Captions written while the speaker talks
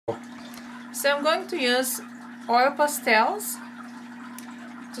So I'm going to use oil pastels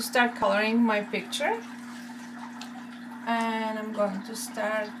to start coloring my picture, and I'm going to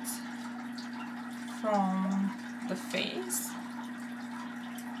start from the face.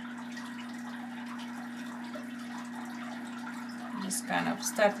 Just kind of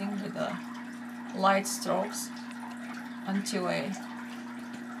starting with the light strokes until I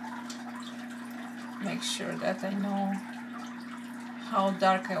make sure that I know how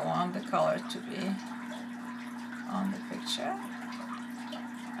dark I want the color to be on the picture,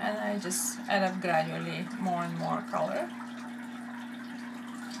 and I just add up gradually more and more color.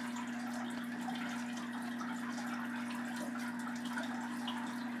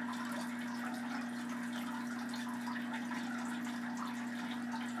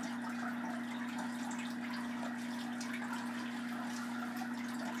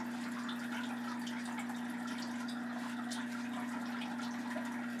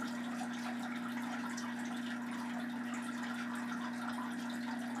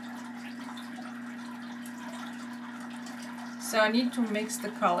 So I need to mix the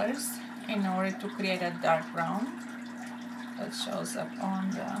colors in order to create a dark brown that shows up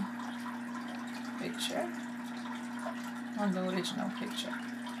on the picture, on the original picture.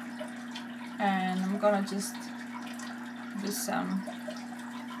 And I'm gonna just do some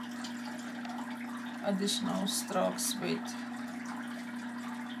additional strokes with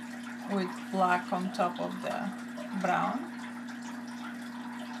black on top of the brown,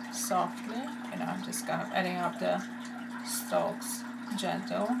 softly. You know, I'm just kind of adding up the strokes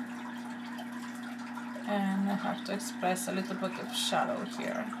gentle, and I have to express a little bit of shadow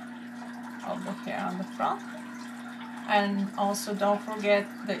here of the hair on the front. And also don't forget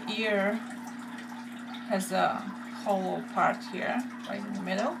the ear has a hollow part here right in the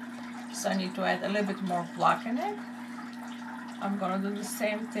middle, so I need to add a little bit more black in it. I'm gonna do the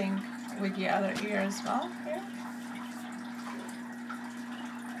same thing with the other ear as well here.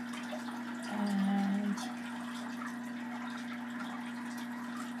 And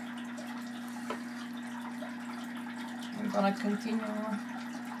I'm gonna continue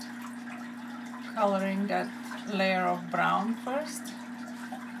coloring that layer of brown first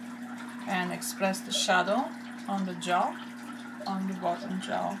and express the shadow on the jaw, on the bottom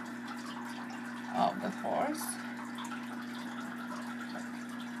jaw of the horse.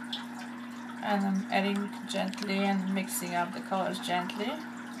 And I'm adding gently and mixing up the colors gently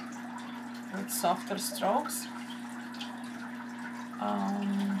with softer strokes.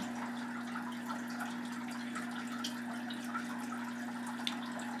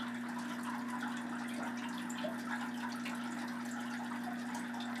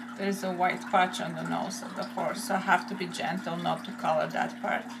 There is a white patch on the nose of the horse, so I have to be gentle not to color that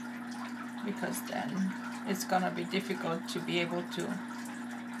part, because then it's gonna be difficult to be able to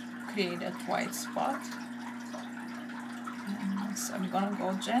create that white spot. And so I'm gonna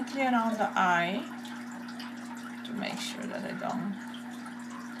go gently around the eye to make sure that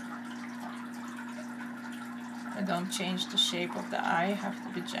I don't change the shape of the eye. I have to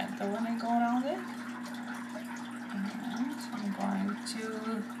be gentle when I go around it. And I'm going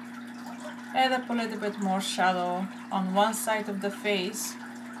to add up a little bit more shadow on one side of the face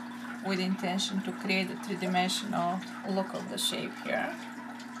with intention to create a three-dimensional look of the shape here.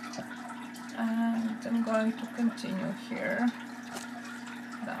 And I'm going to continue here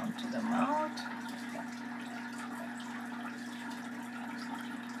down to the mouth.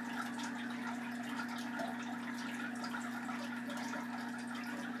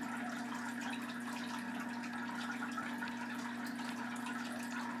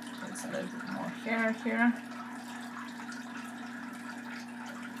 There's a little bit more hair here.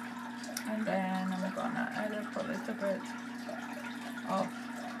 And then I'm gonna add up a little bit of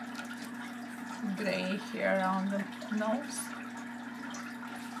gray here on the nose.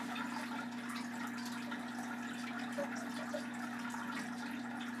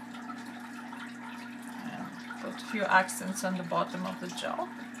 And put a few accents on the bottom of the jaw.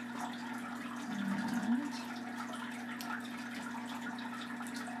 And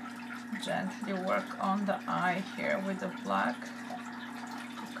gently work on the eye here with the black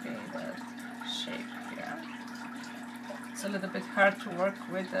to create a shape here. It's a little bit hard to work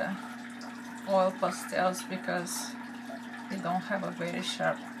with the oil pastels because they don't have a very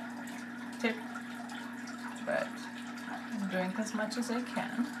sharp tip, but I'm doing as much as I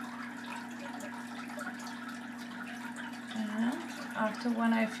can. And after,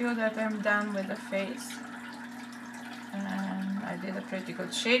 when I feel that I'm done with the face and I did a pretty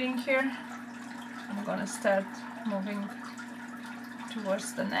good shading here, I'm gonna start moving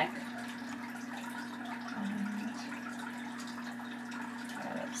towards the neck and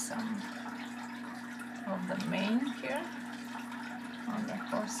add up some of the mane here on the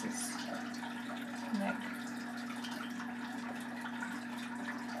horse's neck.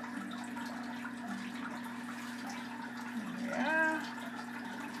 Yeah.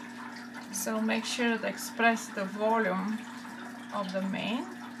 So make sure to express the volume of the mane.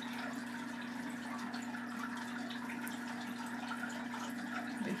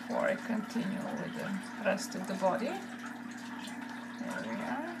 Before I continue with the rest of the body. There we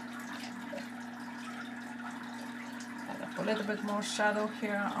are. Add up a little bit more shadow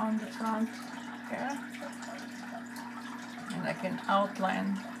here on the front here. And I can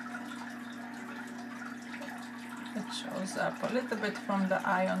outline. It shows up a little bit from the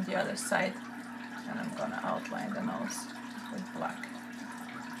eye on the other side. And I'm gonna outline the nose with black.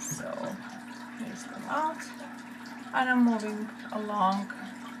 So here's them out. And I'm moving along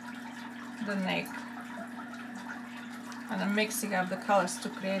the neck, and I'm mixing up the colors to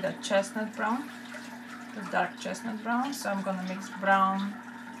create a chestnut brown, the dark chestnut brown. So I'm gonna mix brown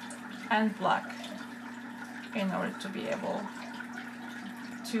and black in order to be able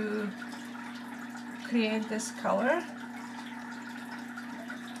to create this color.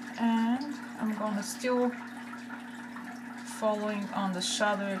 And I'm gonna still following on the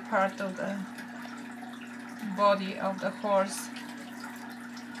shadowy part of the body of the horse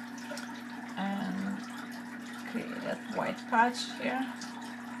and create that white patch here.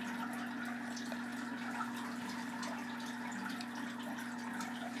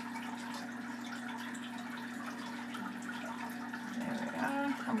 There we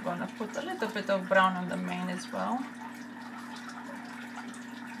are. I'm gonna put a little bit of brown on the mane as well.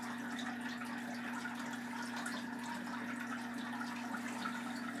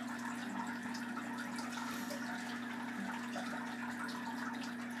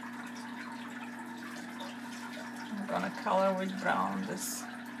 Gonna color with brown this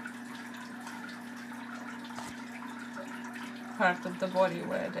part of the body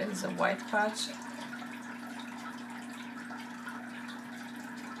where there is a white patch.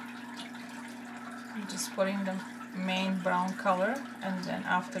 I'm just putting the main brown color, and then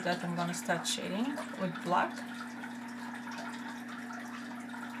after that I'm gonna start shading with black.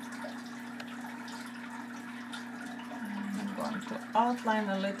 To outline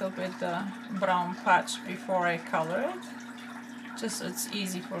a little bit the brown patch before I color it, just so it's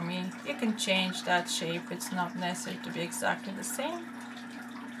easy for me. You can change that shape, it's not necessary to be exactly the same.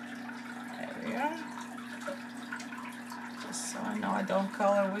 There we are. Just so I know I don't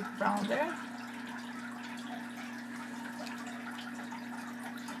color with brown there.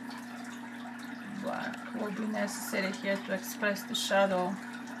 Black will be necessary here to express the shadow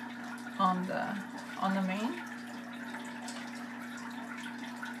on the mane.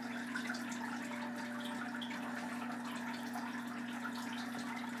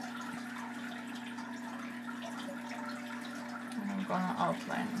 Gonna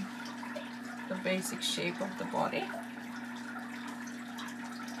outline the basic shape of the body.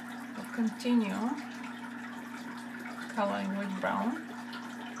 I'll continue coloring with brown,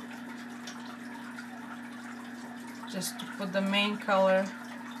 just to put the main color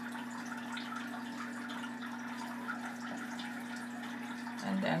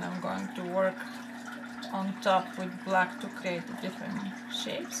and then I'm going to work on top with black to create the different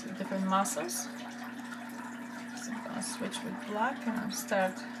shapes, the different muscles. Switch with black and I'll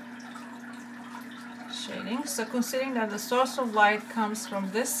start shading. So considering that the source of light comes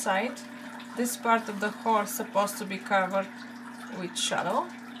from this side, this part of the horse is supposed to be covered with shadow,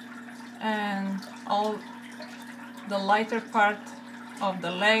 and all the lighter part of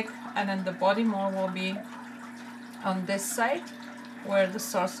the leg and then the body more will be on this side where the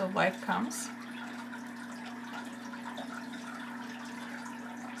source of light comes.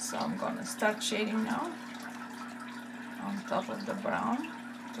 So I'm gonna start shading now on top of the brown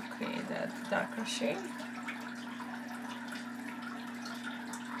to create that darker shade.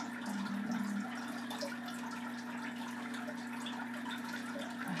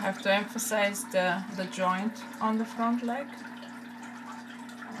 I have to emphasize the joint on the front leg.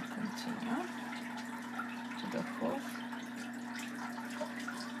 I'll continue to the hoof.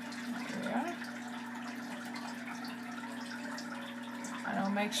 There. And I'll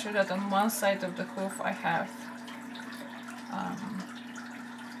make sure that on one side of the hoof I have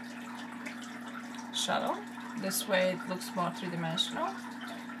shadow. This way it looks more three-dimensional.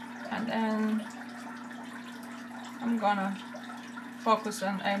 And then I'm gonna focus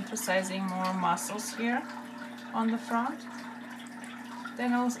on emphasizing more muscles here on the front.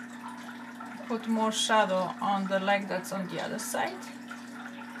 Then I'll put more shadow on the leg that's on the other side,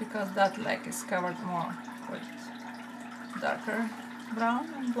 because that leg is covered more with darker brown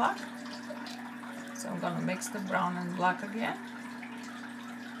and black. So I'm going to mix the brown and black again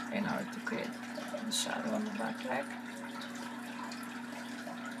in order to create the shadow on the back leg.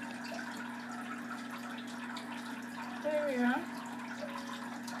 There we are.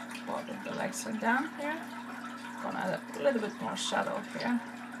 Both of the legs are down here. Gonna add a little bit more shadow here.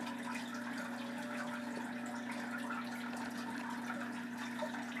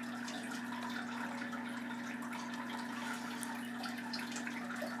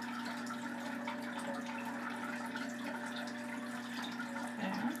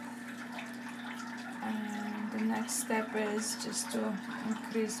 Next step is just to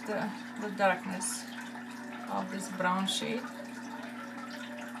increase the darkness of this brown shade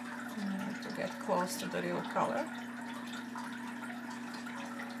to get close to the real color.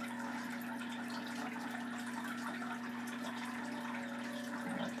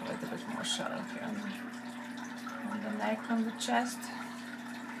 A little bit more shadow here on the neck, on the chest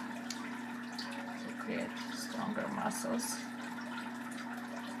to create stronger muscles.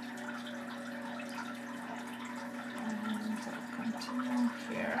 Continue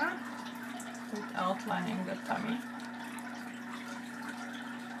here with outlining the tummy.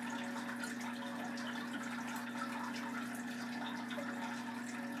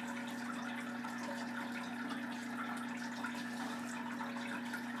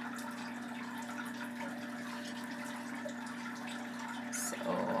 So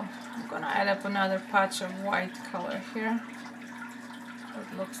I'm gonna add up another patch of white color here.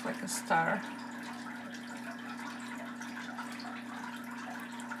 It looks like a star.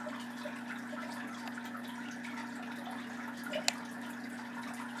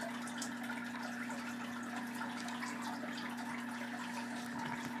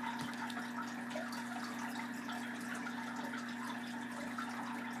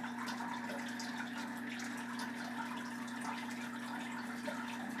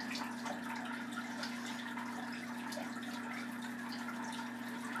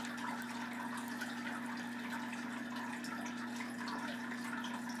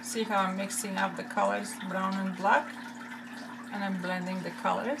 See how I'm mixing up the colors, brown and black, and I'm blending the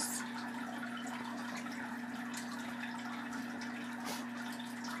colors.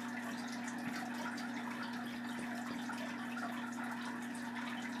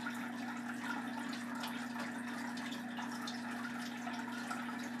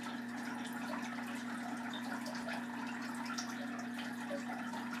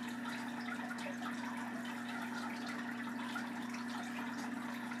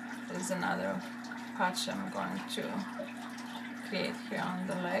 There's another patch I'm going to create here on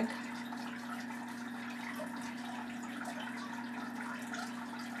the leg.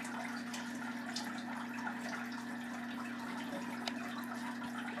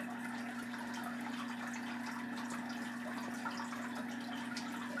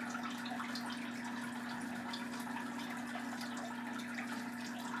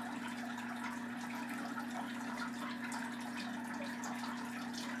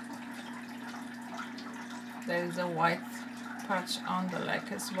 There is a white patch on the leg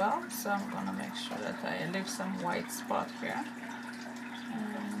as well, so I'm gonna make sure that I leave some white spot here.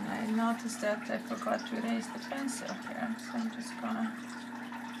 And I noticed that I forgot to erase the pencil here, so I'm just gonna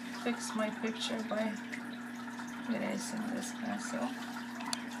fix my picture by erasing this pencil.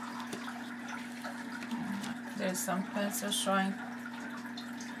 And there's some pencil showing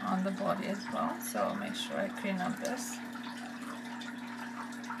on the body as well, so I'll make sure I clean up this.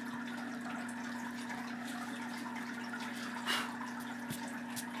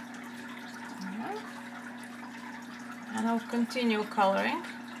 And I'll continue coloring.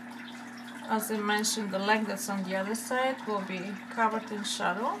 As I mentioned, the leg that's on the other side will be covered in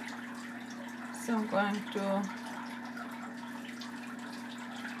shadow. So I'm going to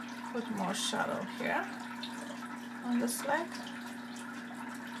put more shadow here on this leg.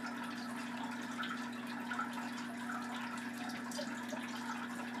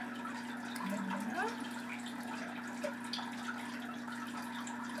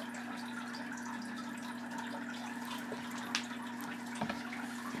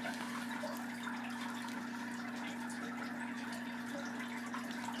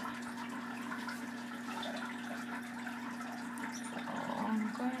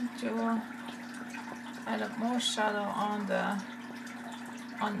 To add up more shadow on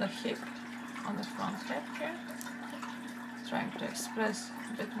the hip, on the front hip here, trying to express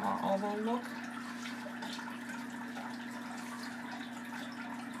a bit more oval look.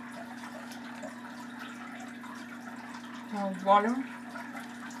 More volume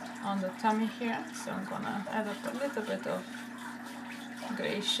on the tummy here, so I'm gonna add up a little bit of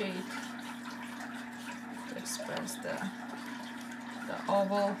gray shade to express the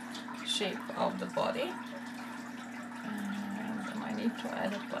oval shape of the body. And I might need to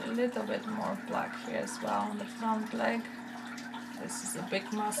add up a little bit more black here as well on the front leg. This is a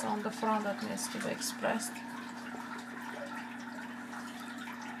big muscle on the front that needs to be expressed.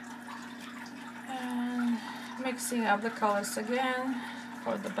 And mixing up the colors again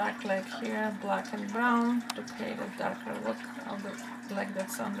for the back leg here, black and brown, to create a darker look of the leg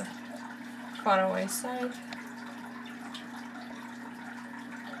that's on the far away side.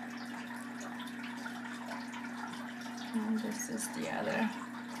 And this is the other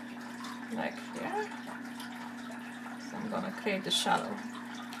leg here. So I'm gonna create the shadow.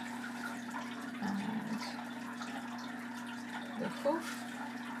 And the hoof.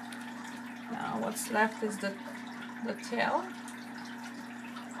 Now what's left is the tail.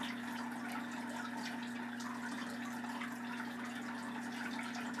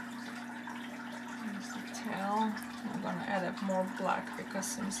 There's the tail. I'm gonna add up more black because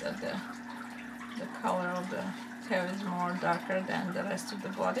since that the color of the tail is more darker than the rest of the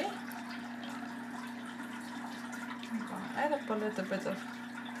body. I'm gonna add up a little bit of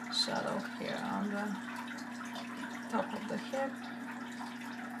shadow here on the top of the head.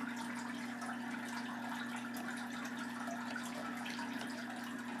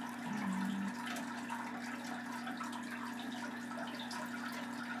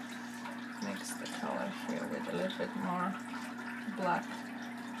 Mix the color here with a little bit more black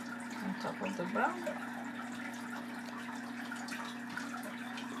on top of the brown.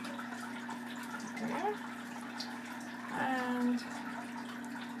 There. And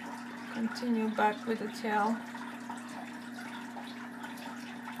continue back with the tail.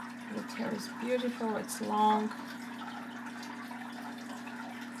 The tail is beautiful, it's long.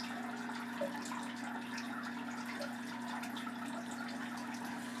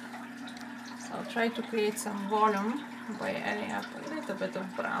 So I'll try to create some volume by adding up a little bit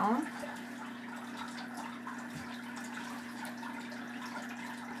of brown.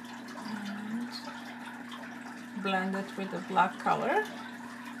 Blend it with the black color.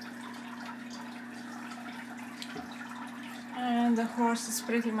 And the horse is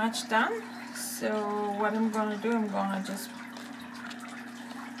pretty much done. So what I'm gonna do, I'm gonna just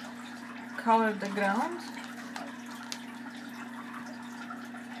color the ground.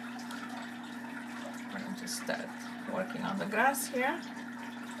 I'm gonna just start working on the grass here.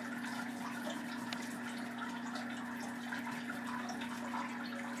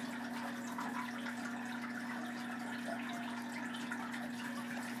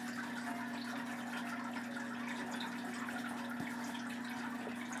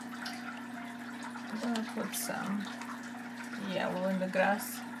 I'm gonna put some yellow in the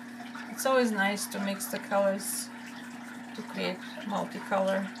grass. It's always nice to mix the colors to create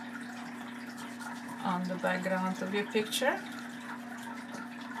multicolor on the background of your picture.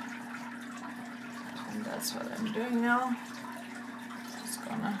 And that's what I'm doing now. Just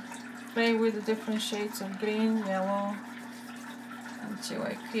gonna play with the different shades of green, yellow, until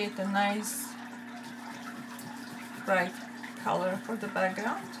I create a nice bright color for the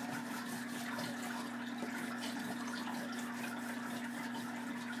background.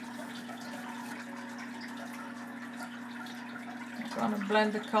 I'm gonna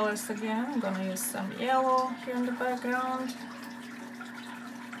blend the colors again. I'm gonna use some yellow here in the background.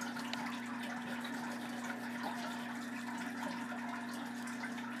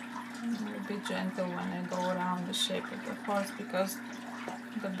 And be gentle when I go around the shape of the horse because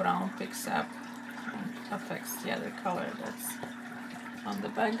the brown picks up and affects the other color that's on the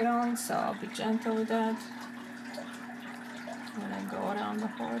background. So I'll be gentle with that when I go around the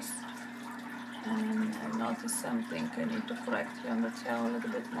horse. And I noticed something I need to correct here on the tail a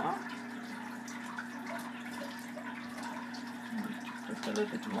little bit more. And put a little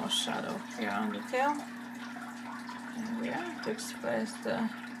bit more shadow here on the tail. And we are to express the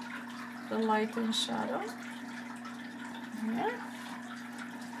light and shadow. Here.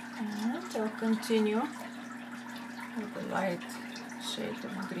 And I'll continue with the light shade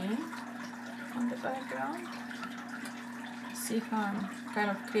of green on the background. See how I'm kind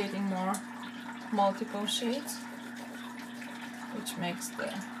of creating more multiple shades, which makes the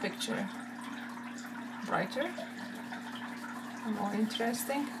picture brighter and more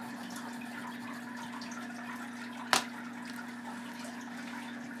interesting.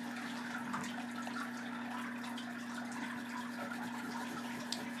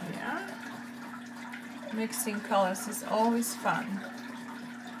 Yeah, mixing colors is always fun.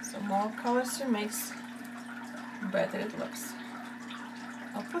 So more colors you mix, better it looks.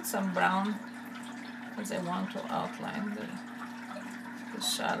 I'll put some brown because I want to outline the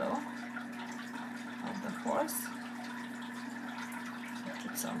shadow of the horse. To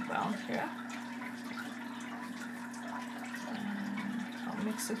put some brown here. And I'll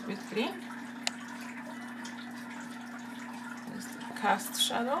mix it with green. There's the cast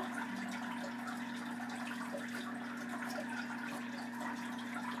shadow.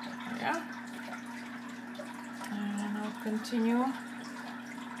 Yeah. And I'll continue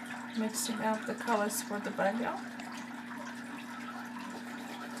mixing up the colors for the background.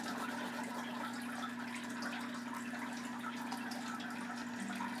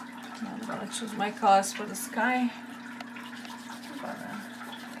 I'm gonna choose my colors for the sky. I'm gonna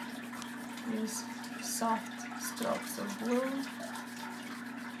use soft strokes of blue.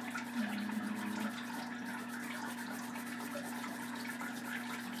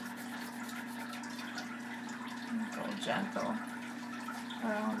 And go gentle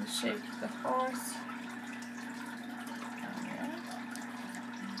around the shape of the horse.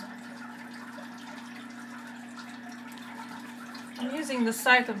 I'm using the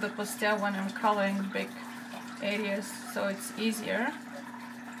side of the pastel when I'm coloring big areas, so it's easier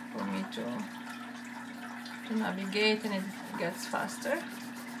for me to navigate and it gets faster.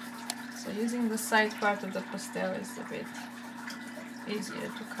 So using the side part of the pastel is a bit easier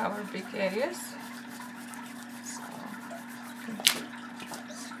to cover big areas. So,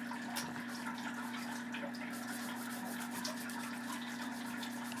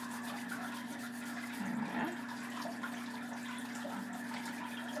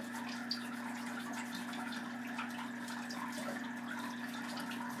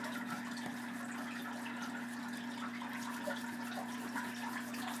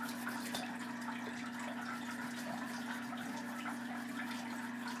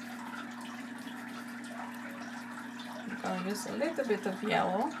 I'll use a little bit of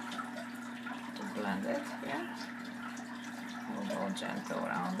yellow to blend it here. We'll go gentle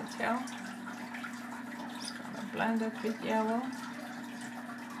around the tail. Just gonna blend it with yellow.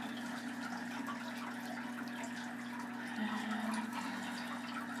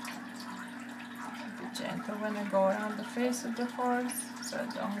 And be gentle when I go around the face of the horse, so I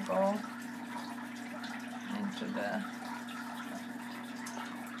don't go into the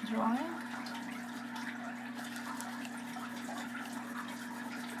drawing.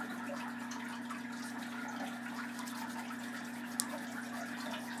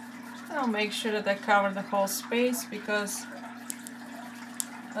 I'll make sure that I cover the whole space, because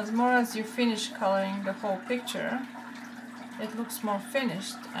as more as you finish coloring the whole picture, it looks more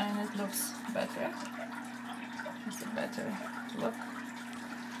finished and it looks better. It's a better look.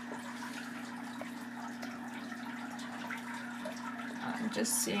 I'm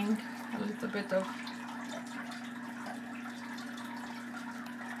just seeing a little bit of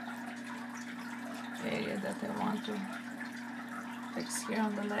area that I want to fix here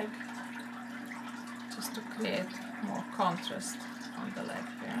on the leg, just to create more contrast on the leg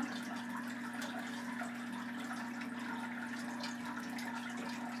here.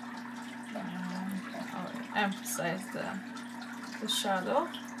 And I'll emphasize the shadow.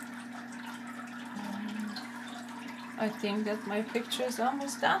 And I think that my picture is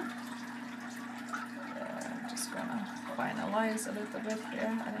almost done. I'm just gonna finalize a little bit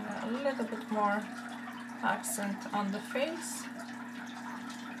here, adding a little bit more accent on the face.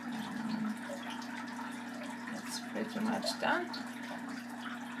 Pretty much done.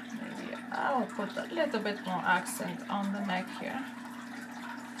 Maybe I'll put a little bit more accent on the neck here.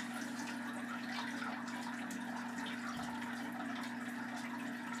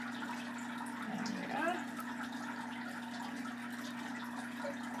 There we are.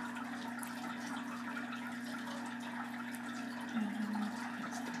 And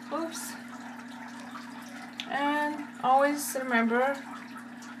that's the hooves. And always remember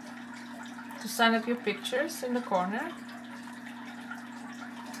to sign up your pictures in the corner,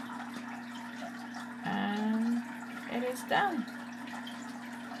 and it is done.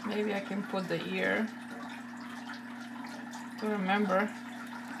 Maybe I can put the ear to remember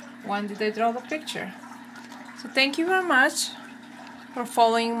when did I draw the picture. So thank you very much for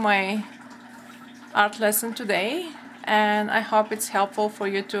following my art lesson today, and I hope it's helpful for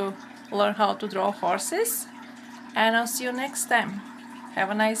you to learn how to draw horses, and I'll see you next time. Have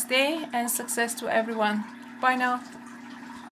a nice day and success to everyone. Bye now.